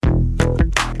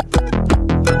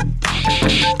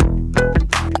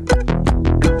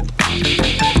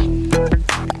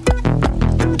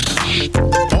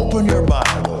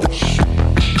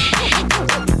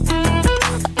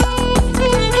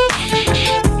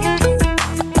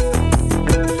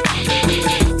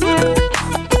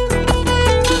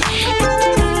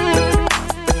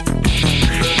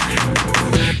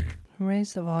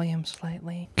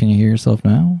slightly. Can you hear yourself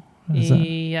now?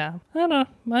 Yeah. I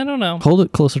don't know. Hold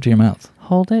it closer to your mouth.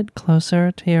 Hold it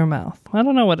closer to your mouth. I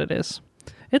don't know what it is.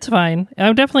 It's fine.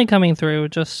 I'm definitely coming through.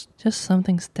 Just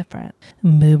something's different.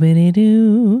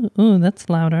 Boobity-doo. Ooh, that's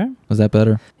louder. Was that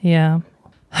better? Yeah.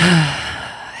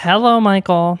 Hello,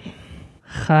 Michael.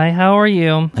 Hi, how are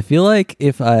you? I feel like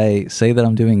if I say that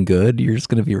I'm doing good, you're just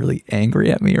going to be really angry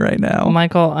at me right now.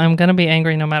 Michael, I'm going to be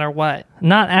angry no matter what.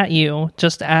 Not at you,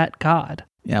 just at God.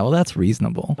 Yeah, well, that's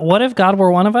reasonable. What if God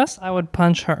were one of us? I would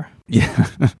punch her. Yeah.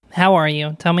 How are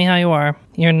you? Tell me how you are.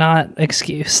 You're not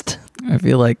excused. I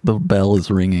feel like the bell is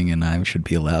ringing and I should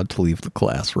be allowed to leave the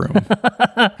classroom.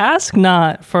 Ask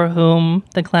not for whom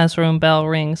the classroom bell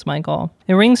rings, Michael.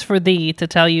 It rings for thee to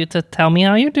tell you to tell me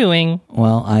how you're doing.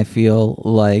 Well, I feel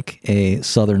like a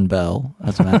Southern Belle,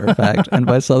 as a matter of fact. And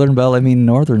by Southern Belle, I mean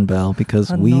Northern Belle,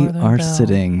 because we are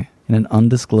sitting in an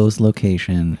undisclosed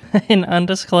location. An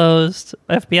undisclosed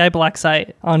FBI black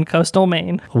site on coastal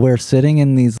Maine. We're sitting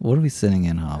in these... What are we sitting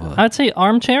in, Hava? I'd say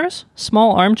armchairs.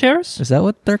 Small armchairs. Is that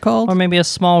what they're called? Or maybe a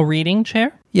small reading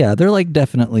chair. Yeah, they're like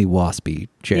definitely waspy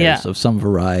chairs of some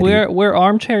variety. We're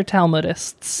armchair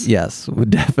Talmudists. Yes,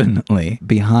 definitely.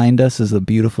 Behind us is a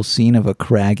beautiful scene of a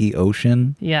craggy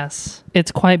ocean. Yes,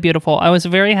 it's quite beautiful. I was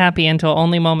very happy until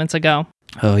only moments ago.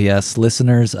 Oh yes,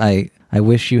 listeners, I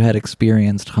wish you had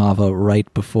experienced Hava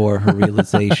right before her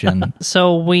realization.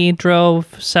 So we drove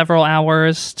several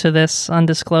hours to this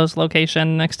undisclosed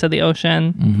location next to the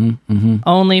ocean,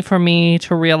 only for me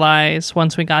to realize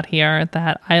once we got here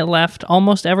that I left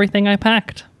almost everything I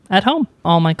packed at home.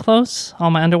 All my clothes,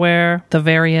 all my underwear, the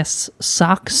various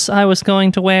socks I was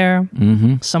going to wear,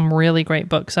 some really great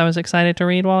books I was excited to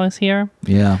read while I was here.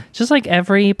 Yeah. Just like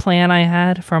every plan I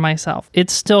had for myself.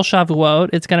 It's still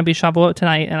Shavuot. It's going to be Shavuot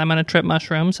tonight, and I'm going to trip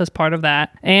mushrooms as part of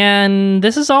that. And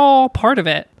this is all part of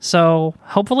it. So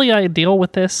hopefully I deal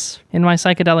with this in my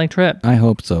psychedelic trip. I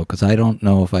hope so, because I don't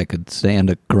know if I could stand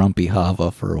a grumpy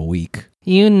Hava for a week.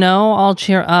 You know I'll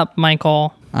cheer up,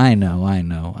 Michael. I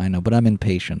know, but I'm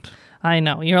impatient. I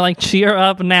know. You're like, cheer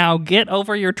up now. Get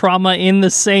over your trauma in the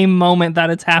same moment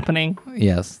that it's happening.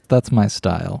 Yes, that's my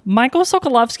style. Michael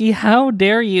Sokolovsky, how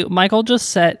dare you? Michael just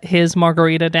set his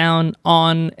margarita down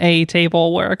on a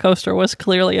table where a coaster was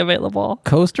clearly available.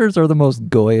 Coasters are the most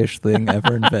goyish thing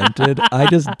ever invented. I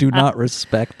just do not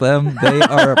respect them. They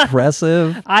are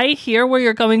oppressive. I hear where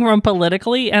you're coming from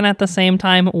politically, and at the same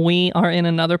time, we are in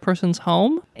another person's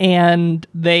home, and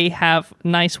they have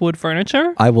nice wood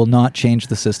furniture. I will not change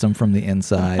the system from the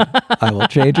inside. I will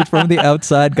change it from the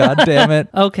outside. God damn it.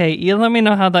 Okay, you let me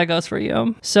know how that goes for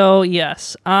you. So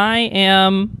yes, I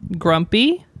am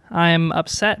grumpy. I'm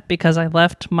upset because I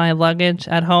left my luggage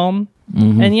at home.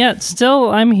 And yet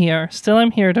still I'm here. Still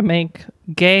I'm here to make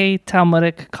gay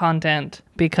Talmudic content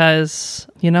because,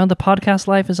 you know, the podcast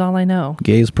life is all I know.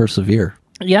 Gays persevere.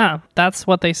 Yeah, that's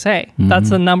what they say. That's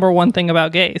the number one thing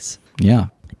about gays. Yeah.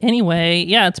 Anyway,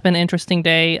 yeah, it's been an interesting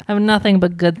day. I have nothing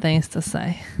but good things to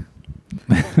say.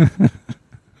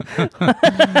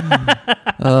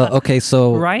 Okay,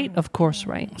 so... Right? Of course,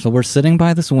 right. So we're sitting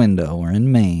by this window. We're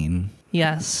in Maine.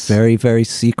 Yes. Very, very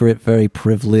secret, very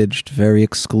privileged, very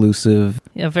exclusive.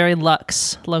 A very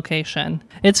luxe location.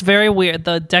 It's very weird.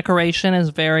 The decoration is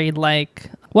very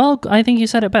like... Well, I think you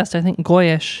said it best. I think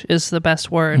goyish is the best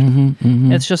word.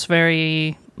 It's just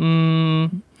very...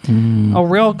 A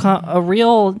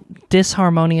real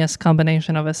disharmonious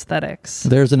combination of aesthetics.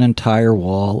 There's an entire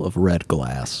wall of red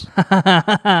glass.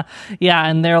 Yeah,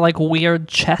 and they're like weird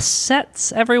chess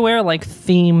sets everywhere, like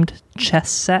themed chess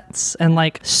sets and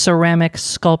like ceramic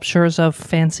sculptures of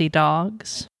fancy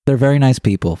dogs. They're very nice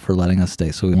people for letting us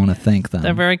stay, so we want to thank them.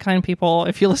 They're very kind people.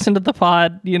 If you listen to the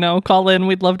pod, you know, call in.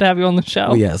 We'd love to have you on the show.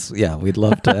 Oh, yes. Yeah, we'd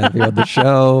love to have you on the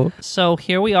show. So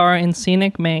here we are in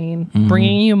scenic Maine,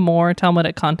 bringing you more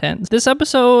Talmudic content. This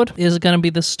episode is going to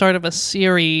be the start of a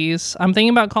series. I'm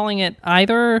thinking about calling it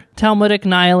either Talmudic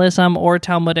nihilism or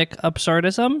Talmudic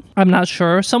absurdism. I'm not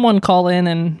sure. Someone call in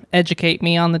and educate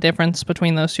me on the difference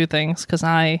between those two things, because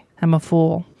I am a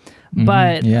fool.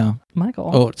 But yeah,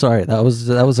 Michael. Oh, sorry. That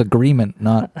was agreement,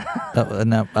 not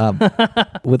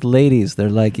with ladies. They're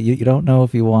like, you don't know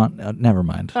if you want. Never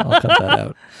mind. I'll cut that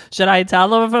out. Should I tell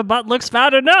them if a butt looks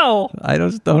fat or no? I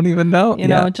just don't even know. You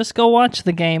know, just go watch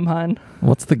the game, hun.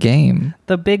 What's the game?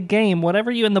 The big game. Whatever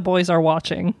you and the boys are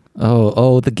watching.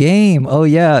 Oh, the game. Oh,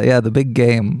 yeah, the big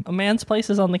game. A man's place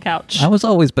is on the couch. I was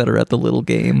always better at the little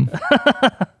game.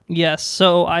 Yes,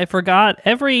 so I forgot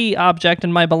every object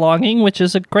in my belonging, which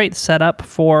is a great setup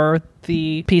for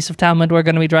the piece of Talmud we're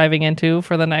going to be diving into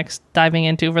for the next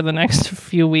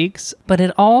few weeks. But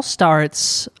it all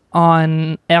starts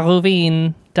on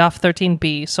Eruvin, Daf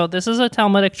 13b. So this is a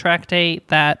Talmudic tractate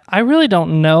that I really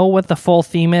don't know what the full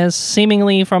theme is.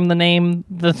 Seemingly from the name,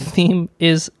 the theme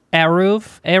is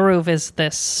Eruv. Eruv is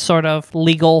this sort of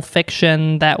legal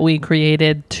fiction that we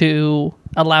created to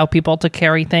allow people to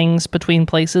carry things between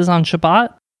places on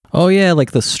Shabbat. Oh, yeah,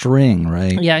 like the string,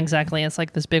 right? Yeah, exactly. It's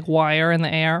like this big wire in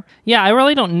the air. Yeah, I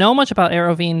really don't know much about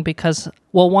Eruvin because,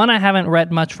 well, one, I haven't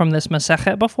read much from this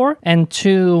Masechet before, and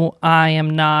two, I am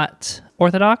not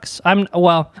Orthodox. I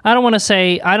don't want to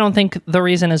say, I don't think the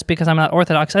reason is because I'm not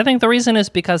Orthodox. I think the reason is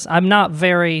because I'm not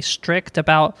very strict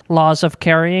about laws of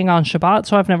carrying on Shabbat,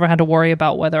 so I've never had to worry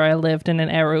about whether I lived in an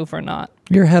Eruv or not.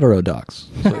 You're heterodox,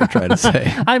 is what you're trying to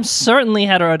say. I'm certainly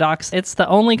heterodox. It's the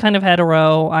only kind of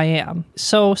hetero I am.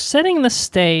 So setting the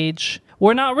stage,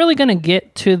 we're not really going to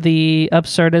get to the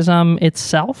absurdism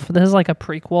itself. This is like a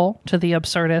prequel to the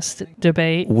absurdist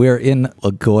debate. We're in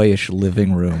a goyish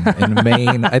living room in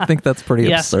Maine. I think that's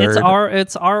pretty absurd.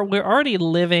 Yes, we're already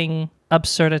living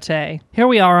absurdite. Here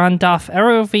we are on Daf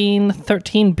Eruvin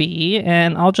 13b,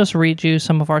 and I'll just read you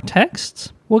some of our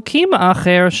texts. וקים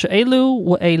האחר שאלו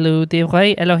ואלו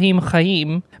דברי אלוהים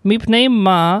חיים, מפני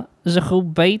מה זכו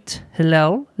בית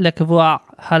הלל לקבוע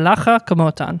הלכה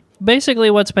כמותן. Basically,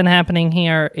 what's been happening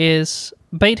here is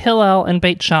Beit Hillel and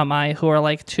Beit Shammai, who are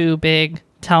like two big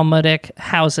Talmudic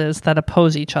houses that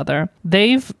oppose each other,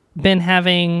 they've been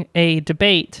having a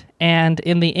debate, and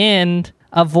in the end,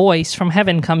 a voice from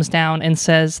heaven comes down and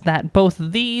says that both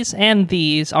these and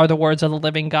these are the words of the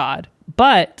living God.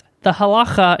 But the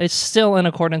halacha is still in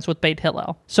accordance with Beit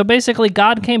Hillel. So basically,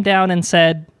 God came down and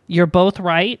said, you're both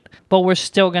right, but we're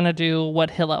still going to do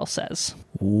what Hillel says.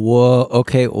 Whoa,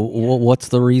 okay. What's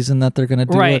the reason that they're going to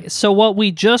do it? Right. So what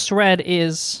we just read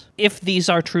is, if these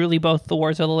are truly both the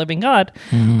words of the living God,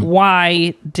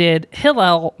 why did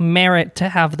Hillel merit to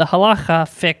have the halacha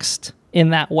fixed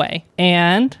in that way?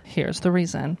 And here's the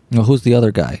reason. Well, who's the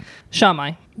other guy?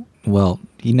 Shammai. Well,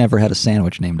 he never had a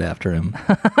sandwich named after him.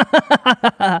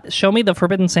 Show me the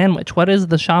forbidden sandwich. What is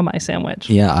the Shammai sandwich?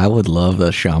 Yeah, I would love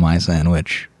the Shammai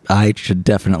sandwich. I should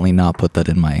definitely not put that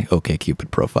in my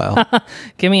OkCupid profile.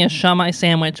 Give me a Shammai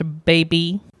sandwich,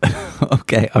 baby.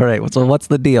 Okay, all right. So what's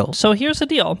the deal? So here's the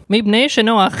deal. Mibnei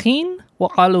shenoachin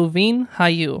wa'aluvin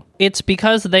hayu. It's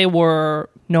because they were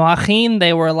noachin,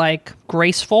 they were like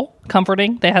graceful,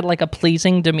 comforting. They had like a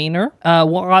pleasing demeanor.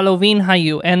 Wa'aluvin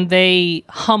hayu, and they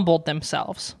humbled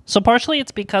themselves. So partially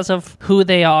it's because of who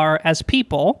they are as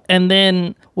people. And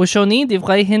then Washoni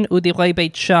divreihin udivrei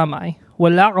Beit Shammai.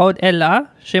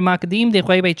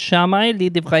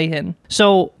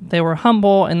 So they were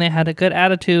humble and they had a good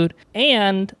attitude.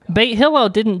 And Beit Hillel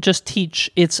didn't just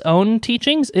teach its own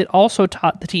teachings, it also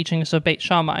taught the teachings of Beit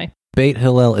Shammai. Beit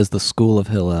Hillel is the school of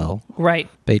Hillel. Right.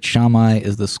 Beit Shammai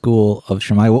is the school of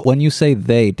Shammai. When you say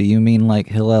they, do you mean like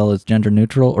Hillel is gender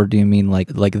neutral, or do you mean like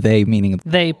they meaning...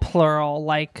 They plural,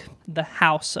 like the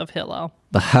house of Hillel.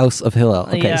 The house of Hillel.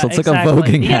 Okay, yeah, so it's exactly. like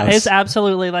a voguing house. Yeah, it's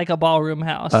absolutely like a ballroom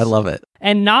house. I love it.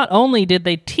 And not only did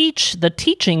they teach the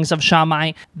teachings of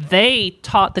Shammai, they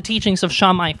taught the teachings of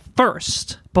Shammai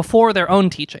first, before their own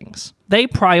teachings. They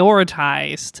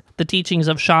prioritized the teachings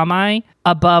of Shammai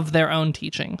above their own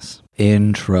teachings.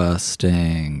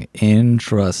 Interesting.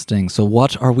 So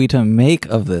what are we to make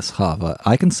of this, Chava?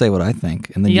 I can say what I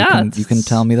think, and then you can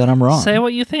tell me that I'm wrong. Say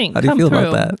what you think. How do you feel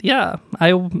about that? Yeah,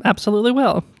 I absolutely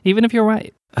will, even if you're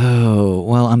right. Oh,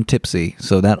 well, I'm tipsy,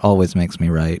 so that always makes me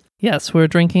right. Yes, we're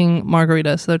drinking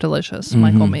margaritas. They're delicious.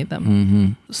 Michael made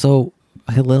them. So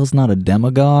Hillel's not a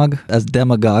demagogue, as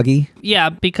demagogy? Yeah,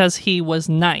 because he was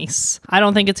nice. I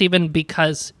don't think it's even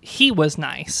because he was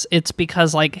nice. It's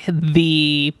because, like,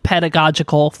 the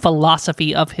pedagogical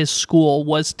philosophy of his school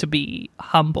was to be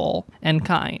humble and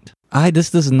kind.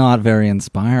 This is not very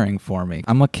inspiring for me.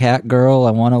 I'm a cat girl.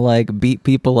 I want to, like, beat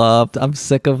people up. I'm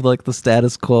sick of, like, the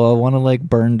status quo. I want to, like,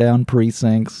 burn down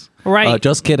precincts. Right.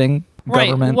 Just kidding.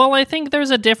 Government. Right. Well, I think there's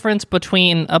a difference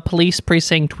between a police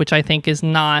precinct, which I think is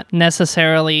not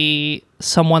necessarily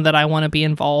someone that I want to be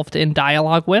involved in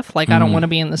dialogue with. Like, I don't want to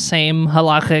be in the same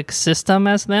halachic system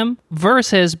as them.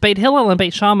 Versus Beit Hillel and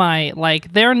Beit Shammai,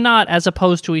 like, they're not as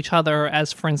opposed to each other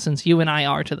as, for instance, you and I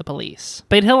are to the police.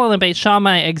 Beit Hillel and Beit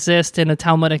Shammai exist in a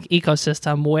Talmudic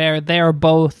ecosystem where they're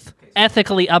both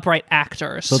ethically upright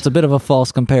actors. So it's a bit of a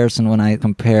false comparison when I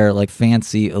compare like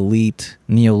fancy elite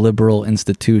neoliberal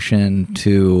institution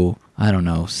to, I don't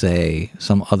know, say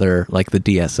some other like the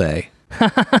DSA.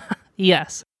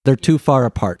 Yes. They're too far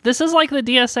apart. This is like the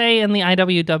DSA and the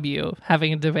IWW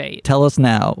having a debate. Tell us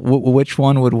now, which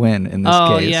one would win in this case?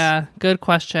 Oh, yeah. Good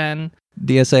question.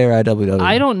 DSA or IWW?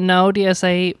 I don't know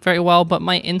DSA very well, but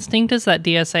my instinct is that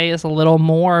DSA is a little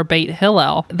more Beit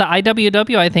Hillel. The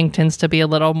IWW, I think, tends to be a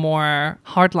little more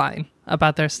hardline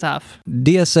about their stuff.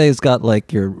 DSA's got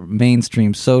like your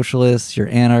mainstream socialists, your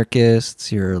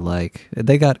anarchists, your like,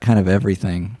 they got kind of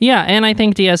everything. Yeah, and I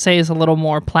think DSA is a little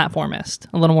more platformist,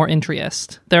 a little more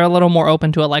entryist. They're a little more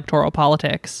open to electoral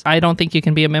politics. I don't think you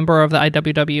can be a member of the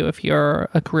IWW if you're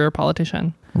a career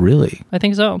politician. Really? I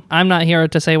think so. I'm not here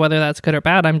to say whether that's good or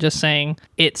bad. I'm just saying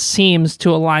it seems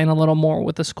to align a little more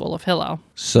with the school of Hillel.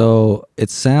 So it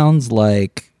sounds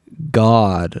like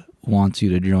God wants you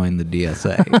to join the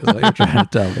DSA, is what you're trying to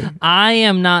tell me. I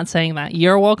am not saying that.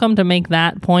 You're welcome to make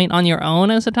that point on your own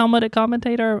as a Talmudic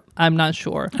commentator. I'm not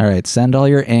sure. All right, send all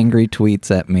your angry tweets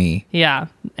at me. Yeah,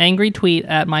 angry tweet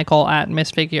at Michael at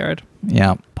Misfigured.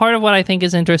 Yeah. Part of what I think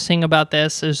is interesting about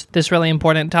this is this really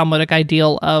important Talmudic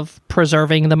ideal of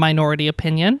preserving the minority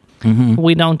opinion. Mm-hmm.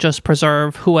 We don't just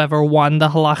preserve whoever won the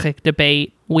halachic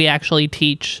debate. We actually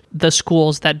teach the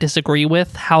schools that disagree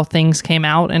with how things came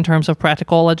out in terms of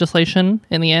practical legislation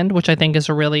in the end, which I think is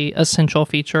a really essential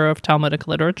feature of Talmudic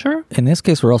literature. In this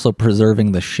case, we're also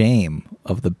preserving the shame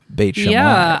of the Beit Shammai.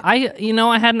 Yeah,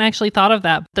 I hadn't actually thought of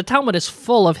that. The Talmud is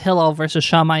full of Hillel versus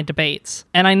Shammai debates.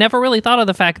 And I never really thought of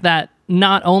the fact that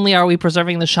not only are we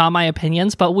preserving the Shammai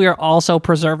opinions, but we are also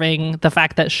preserving the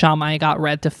fact that Shammai got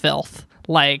read to filth,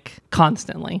 like,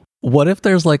 constantly. What if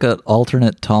there's like an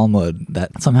alternate Talmud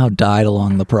that somehow died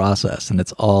along the process and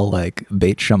it's all like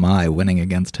Beit Shammai winning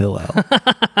against Hillel?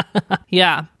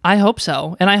 Yeah, I hope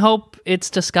so. And I hope it's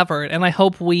discovered. And I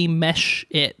hope we mesh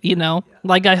it, you know?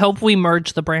 Like, I hope we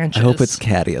merge the branches. I hope it's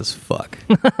catty as fuck.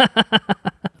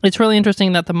 It's really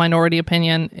interesting that the minority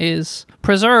opinion is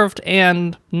preserved.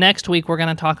 And next week, we're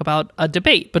going to talk about a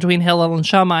debate between Hillel and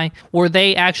Shammai where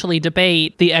they actually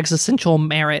debate the existential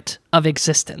merit of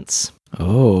existence.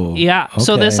 Oh. Yeah. Okay.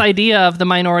 So this idea of the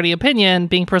minority opinion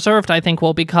being preserved, I think,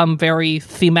 will become very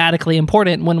thematically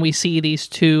important when we see these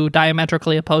two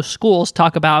diametrically opposed schools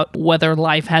talk about whether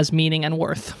life has meaning and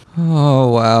worth. Oh,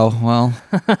 wow. Well,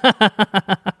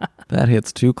 that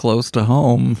hits too close to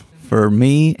home for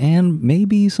me and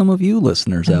maybe some of you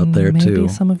listeners out there, too. Maybe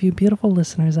some of you beautiful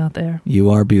listeners out there. You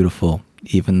are beautiful,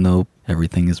 even though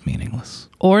everything is meaningless.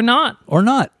 Or not. Or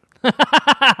not.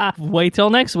 Wait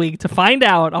till next week to find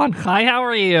out on Hi, How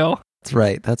Are You?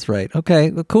 That's right.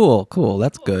 Okay, cool.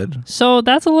 That's good. So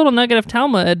that's a little nugget of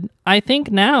Talmud. I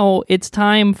think now it's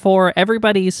time for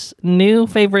everybody's new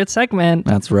favorite segment.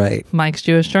 That's right. Mike's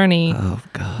Jewish Journey. Oh,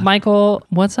 God. Michael,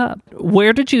 what's up?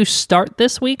 Where did you start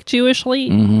this week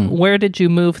Jewishly? Mm-hmm. Where did you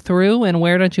move through and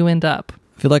where did you end up?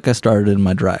 I feel like I started in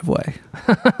my driveway.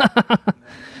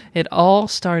 It all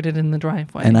started in the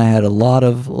driveway. And I had a lot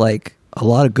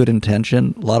of good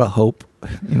intention, a lot of hope,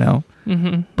 you know.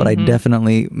 Mm-hmm, but I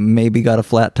definitely maybe got a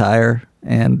flat tire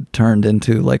and turned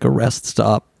into like a rest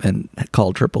stop and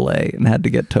called AAA and had to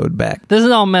get towed back. This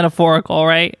is all metaphorical,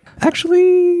 right?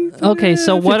 Actually, okay.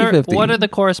 So 50-50. what are the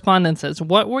correspondences?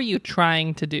 What were you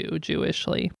trying to do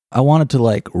Jewishly? I wanted to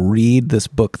like read this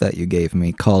book that you gave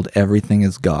me called Everything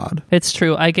is God. It's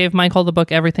true. I gave Michael the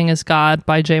book Everything is God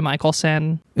by J.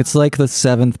 Michelson. It's like the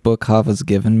 7th book Hava's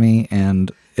given me,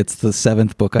 and it's the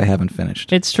 7th book I haven't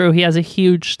finished. It's true. He has a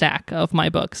huge stack of my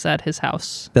books at his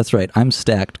house. That's right. I'm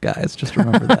stacked, guys. Just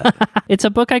remember that. It's a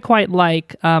book I quite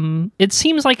like. It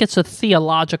seems like it's a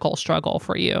theological struggle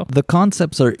for you. The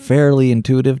concepts are fairly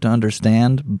intuitive to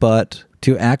understand, but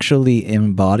to actually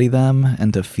embody them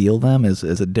and to feel them is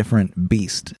a different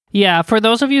beast. Yeah, for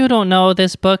those of you who don't know,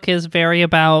 this book is very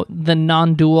about the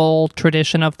non-dual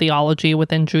tradition of theology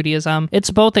within Judaism.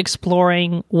 It's both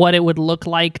exploring what it would look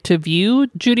like to view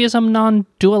Judaism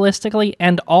non-dualistically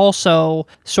and also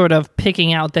sort of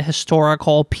picking out the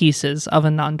historical pieces of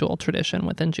a non-dual tradition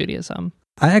within Judaism.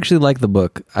 I actually like the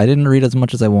book. I didn't read as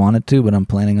much as I wanted to, but I'm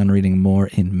planning on reading more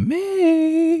in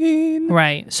Maine.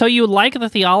 Right. So you like the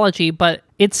theology, but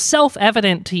it's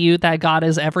self-evident to you that God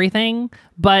is everything,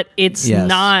 but it's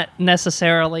not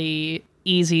necessarily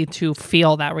easy to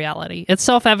feel that reality. It's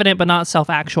self-evident, but not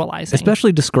self-actualizing.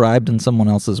 Especially described in someone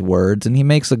else's words, and he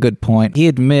makes a good point. He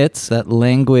admits that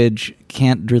language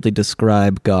can't really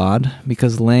describe God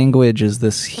because language is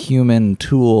this human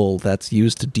tool that's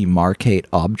used to demarcate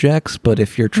objects, but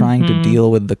if you're trying to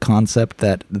deal with the concept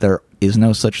that they're is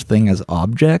no such thing as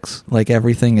objects. Like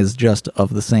everything is just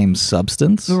of the same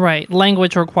substance. Right.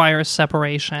 Language requires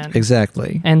separation.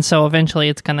 Exactly. And so eventually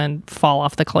it's going to fall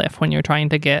off the cliff when you're trying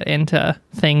to get into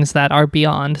things that are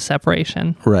beyond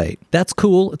separation. Right. That's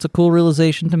cool. It's a cool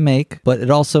realization to make, but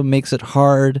it also makes it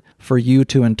hard for you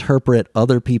to interpret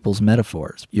other people's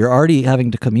metaphors. You're already having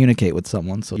to communicate with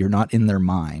someone, so you're not in their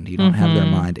mind. You don't have their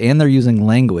mind. And they're using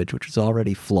language, which is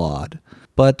already flawed.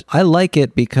 But I like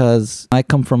it because I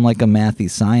come from like a mathy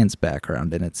science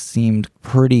background, and it seemed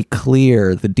pretty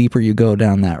clear the deeper you go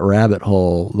down that rabbit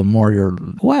hole, the more you're,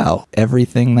 wow,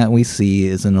 everything that we see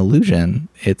is an illusion.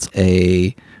 It's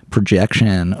a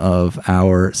projection of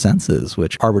our senses,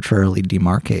 which arbitrarily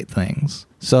demarcate things.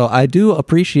 So I do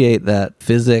appreciate that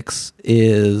physics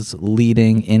is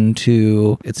leading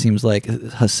into, it seems like,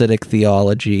 Hasidic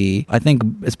theology. I think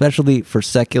especially for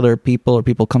secular people or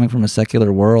people coming from a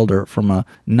secular world or from a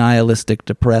nihilistic,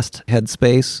 depressed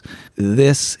headspace,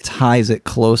 this ties it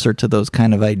closer to those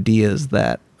kind of ideas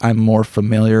that I'm more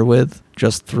familiar with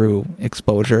just through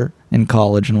exposure in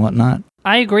college and whatnot.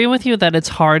 I agree with you that it's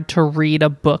hard to read a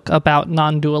book about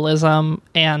non-dualism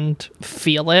and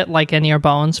feel it, like in your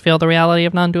bones, feel the reality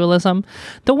of non-dualism.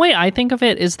 The way I think of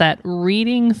it is that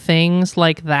reading things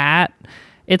like that,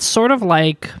 it's sort of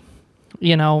like,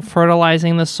 you know,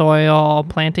 fertilizing the soil,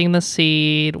 planting the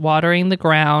seed, watering the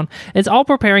ground. It's all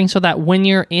preparing so that when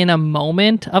you're in a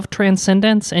moment of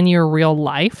transcendence in your real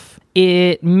life,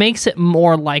 it makes it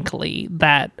more likely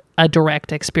that a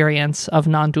direct experience of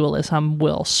non-dualism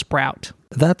will sprout.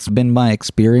 That's been my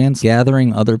experience,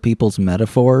 gathering other people's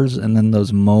metaphors and then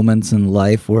those moments in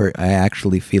life where I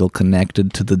actually feel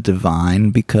connected to the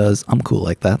divine, because I'm cool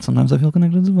like that. Sometimes I feel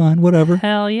connected to the divine, whatever.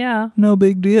 Hell yeah. No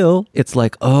big deal. It's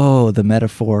like, oh, the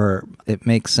metaphor, it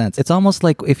makes sense. It's almost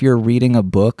like if you're reading a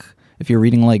book, if you're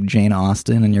reading like Jane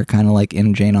Austen and you're kind of like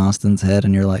in Jane Austen's head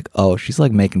and you're like, oh, she's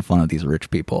like making fun of these rich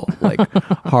people, like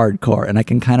hardcore. And I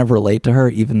can kind of relate to her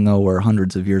even though we're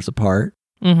hundreds of years apart.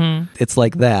 Mm-hmm. It's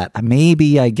like that.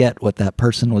 Maybe I get what that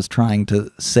person was trying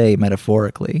to say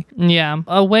metaphorically. Yeah.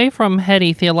 Away from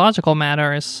heady theological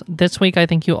matters, this week I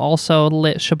think you also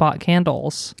lit Shabbat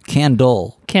candles.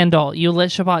 Candle. You lit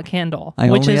Shabbat candle,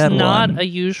 I which only is had not one. a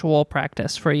usual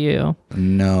practice for you.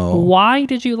 No. Why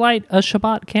did you light a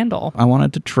Shabbat candle? I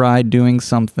wanted to try doing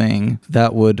something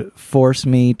that would force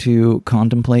me to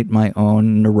contemplate my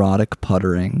own neurotic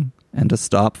puttering and to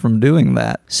stop from doing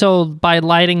that. So by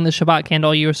lighting the Shabbat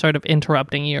candle, you were sort of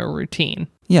interrupting your routine.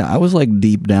 Yeah, I was like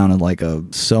deep down in like a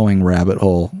sewing rabbit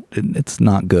hole. It's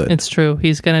not good. It's true.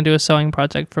 He's going to do a sewing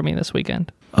project for me this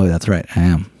weekend. Oh, that's right. I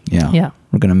am. Yeah. Yeah.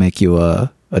 We're going to make you a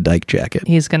dyke jacket.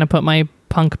 He's going to put my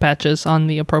punk patches on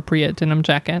the appropriate denim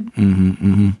jacket. Mm-hmm,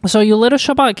 mm-hmm. So you lit a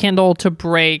Shabbat candle to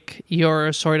break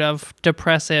your sort of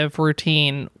depressive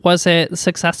routine. Was it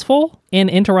successful in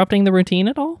interrupting the routine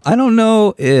at all? I don't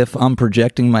know if I'm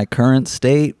projecting my current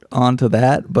state onto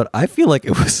that, but I feel like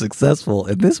it was successful,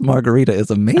 and this margarita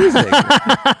is amazing.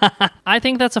 I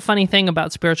think that's a funny thing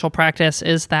about spiritual practice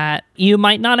is that you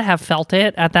might not have felt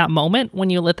it at that moment when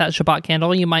you lit that Shabbat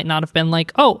candle. You might not have been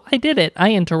like, oh, I did it.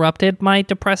 I interrupted my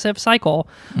depressive cycle.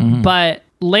 Mm-hmm. But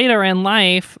later in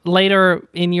life, later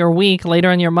in your week,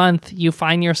 later in your month, you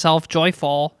find yourself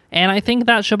joyful. And I think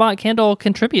that Shabbat candle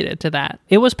contributed to that.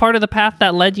 It was part of the path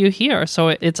that led you here. So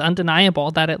it's undeniable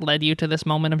that it led you to this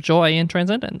moment of joy and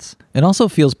transcendence. It also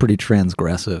feels pretty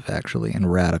transgressive, actually,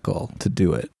 and radical to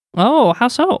do it. Oh, how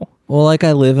so? Well, like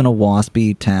I live in a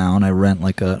waspy town. I rent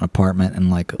like an apartment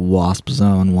in like Wasp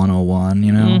Zone 101,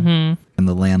 you know? Mm-hmm. And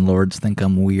the landlords think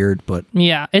I'm weird, but...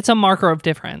 Yeah, it's a marker of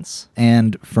difference.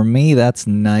 And for me, that's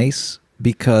nice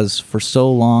because for so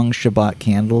long, Shabbat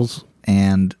candles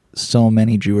and so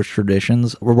many Jewish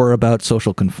traditions were about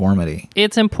social conformity.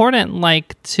 It's important,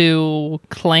 like, to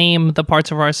claim the parts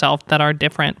of ourselves that are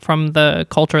different from the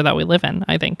culture that we live in,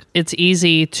 I think. It's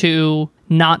easy to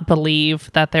not believe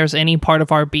that there's any part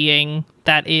of our being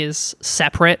that is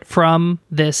separate from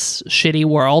this shitty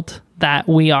world that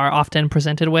we are often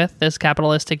presented with, this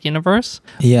capitalistic universe.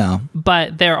 Yeah.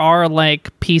 But there are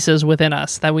like pieces within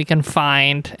us that we can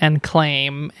find and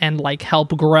claim and like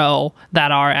help grow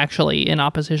that are actually in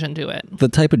opposition to it. The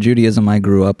type of Judaism I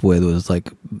grew up with was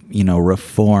like, you know,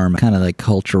 reform, kind of like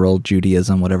cultural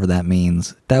Judaism, whatever that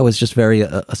means. That was just very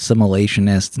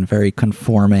assimilationist and very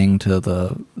conforming to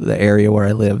the area where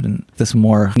I lived. And this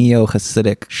more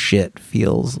neo-Hasidic shit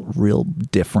feels real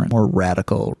different, more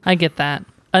radical. I get that.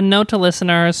 A note to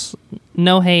listeners,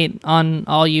 no hate on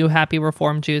all you happy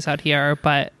Reformed Jews out here,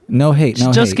 but no hate,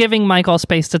 no just hate. giving Michael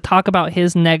space to talk about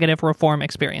his negative Reform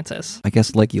experiences. I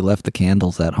guess like you left the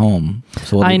candles at home.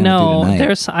 So what are I you know. gonna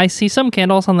do tonight? I see some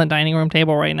candles on the dining room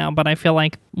table right now, but I feel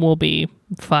like we'll be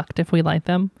fucked if we light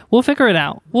them. We'll figure it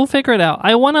out.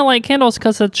 I want to light candles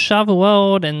because it's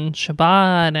Shavuot and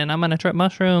Shabbat, and I'm going to trip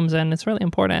mushrooms, and it's really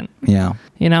important. Yeah.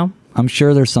 You know? I'm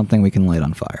sure there's something we can light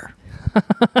on fire.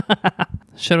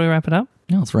 Should we wrap it up?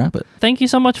 Yeah, let's wrap it. Thank you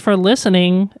so much for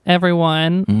listening,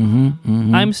 everyone.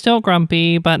 I'm still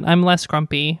grumpy, but I'm less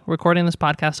grumpy. Recording this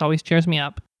podcast always cheers me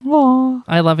up. Aww.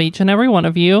 I love each and every one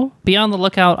of you. Be on the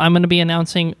lookout. I'm going to be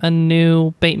announcing a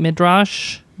new Beit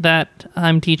Midrash that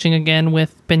I'm teaching again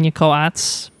with Binya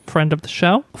Koatz, friend of the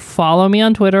show. Follow me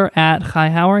on Twitter at Hi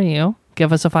How Are You.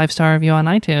 Give us a 5-star review on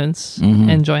iTunes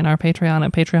and join our Patreon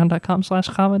at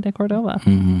patreon.com/Chava de Cordova.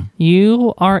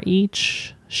 You are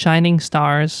each shining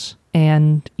stars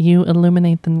and you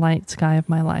illuminate the night sky of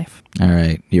my life. All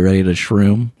right. You ready to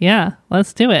shroom? Yeah,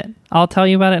 let's do it. I'll tell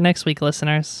you about it next week,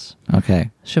 listeners. Okay.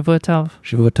 Shavua Tov.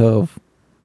 Shavua Tov.